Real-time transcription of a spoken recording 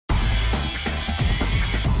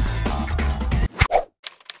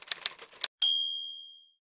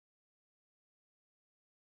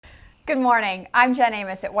Good morning. I'm Jen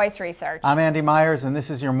Amos at Weiss Research. I'm Andy Myers, and this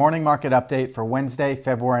is your morning market update for Wednesday,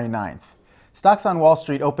 February 9th. Stocks on Wall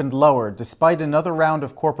Street opened lower despite another round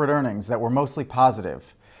of corporate earnings that were mostly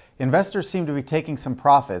positive. Investors seem to be taking some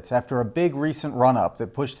profits after a big recent run-up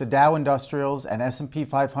that pushed the Dow Industrials and S&P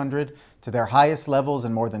 500 to their highest levels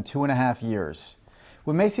in more than 2.5 years.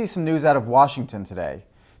 We may see some news out of Washington today.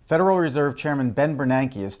 Federal Reserve Chairman Ben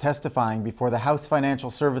Bernanke is testifying before the House Financial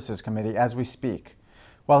Services Committee as we speak.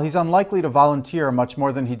 While he's unlikely to volunteer much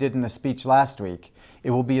more than he did in a speech last week,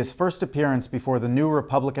 it will be his first appearance before the new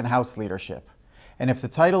Republican House leadership. And if the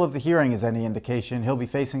title of the hearing is any indication, he'll be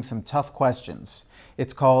facing some tough questions.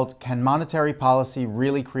 It's called, "Can Monetary Policy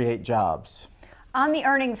Really Create Jobs?" On the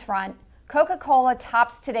earnings front, Coca-Cola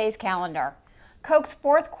tops today's calendar. Coke's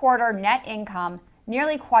fourth quarter net income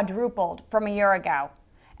nearly quadrupled from a year ago,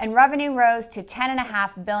 and revenue rose to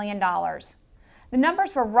 $10.5 billion. The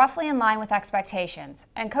numbers were roughly in line with expectations,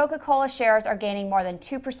 and Coca-Cola shares are gaining more than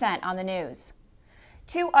 2% on the news.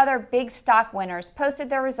 Two other big stock winners posted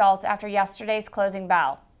their results after yesterday's closing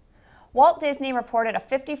bell. Walt Disney reported a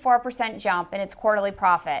 54% jump in its quarterly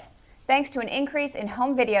profit, thanks to an increase in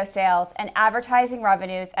home video sales and advertising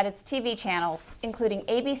revenues at its TV channels, including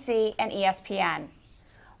ABC and ESPN.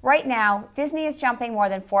 Right now, Disney is jumping more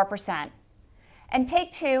than 4%. And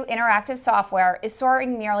Take-Two Interactive Software is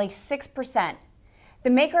soaring nearly 6%. The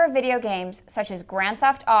maker of video games such as Grand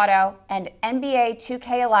Theft Auto and NBA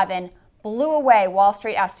 2K11 blew away Wall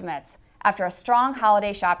Street estimates after a strong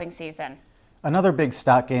holiday shopping season. Another big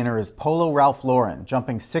stock gainer is Polo Ralph Lauren,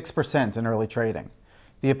 jumping 6% in early trading.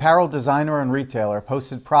 The apparel designer and retailer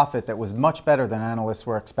posted profit that was much better than analysts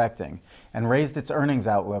were expecting and raised its earnings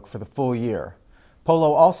outlook for the full year.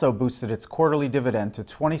 Polo also boosted its quarterly dividend to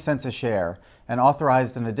 20 cents a share and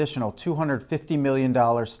authorized an additional $250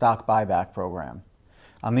 million stock buyback program.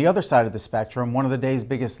 On the other side of the spectrum, one of the day's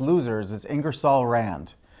biggest losers is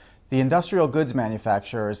Ingersoll-Rand. The industrial goods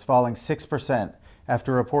manufacturer is falling 6%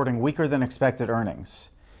 after reporting weaker than expected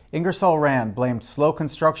earnings. Ingersoll-Rand blamed slow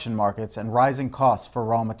construction markets and rising costs for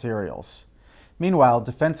raw materials. Meanwhile,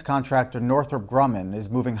 defense contractor Northrop Grumman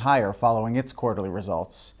is moving higher following its quarterly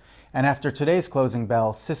results. And after today's closing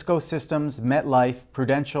bell, Cisco Systems, MetLife,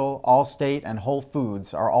 Prudential, Allstate, and Whole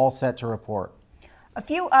Foods are all set to report. A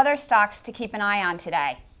few other stocks to keep an eye on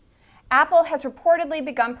today. Apple has reportedly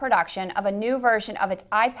begun production of a new version of its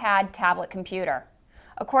iPad tablet computer,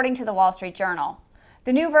 according to the Wall Street Journal.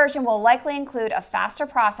 The new version will likely include a faster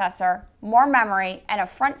processor, more memory, and a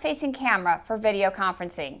front-facing camera for video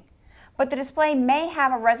conferencing. But the display may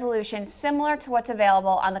have a resolution similar to what's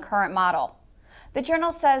available on the current model. The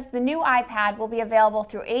journal says the new iPad will be available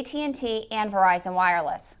through AT&T and Verizon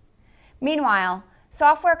Wireless. Meanwhile,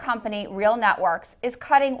 software company Real Networks is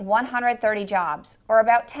cutting 130 jobs, or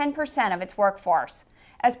about 10% of its workforce,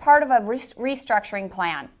 as part of a restructuring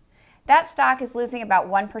plan. That stock is losing about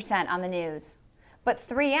 1% on the news. But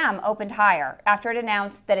 3M opened higher after it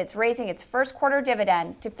announced that it's raising its first quarter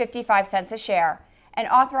dividend to 55 cents a share and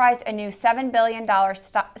authorized a new $7 billion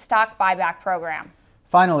stock buyback program.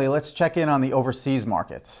 Finally, let's check in on the overseas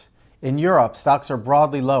markets. In Europe, stocks are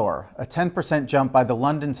broadly lower. A 10% jump by the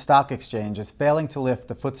London Stock Exchange is failing to lift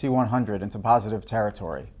the FTSE 100 into positive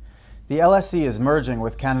territory. The LSE is merging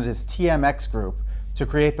with Canada's TMX Group to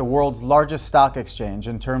create the world's largest stock exchange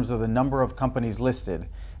in terms of the number of companies listed,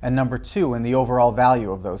 and number 2 in the overall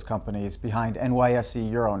value of those companies behind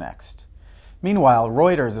NYSE Euronext. Meanwhile,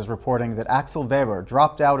 Reuters is reporting that Axel Weber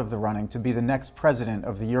dropped out of the running to be the next president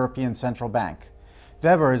of the European Central Bank.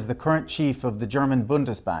 Weber is the current chief of the German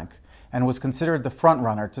Bundesbank and was considered the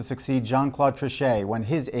frontrunner to succeed Jean-Claude Trichet when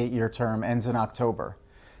his 8-year term ends in October.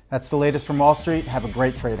 That's the latest from Wall Street. Have a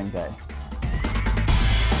great trading day.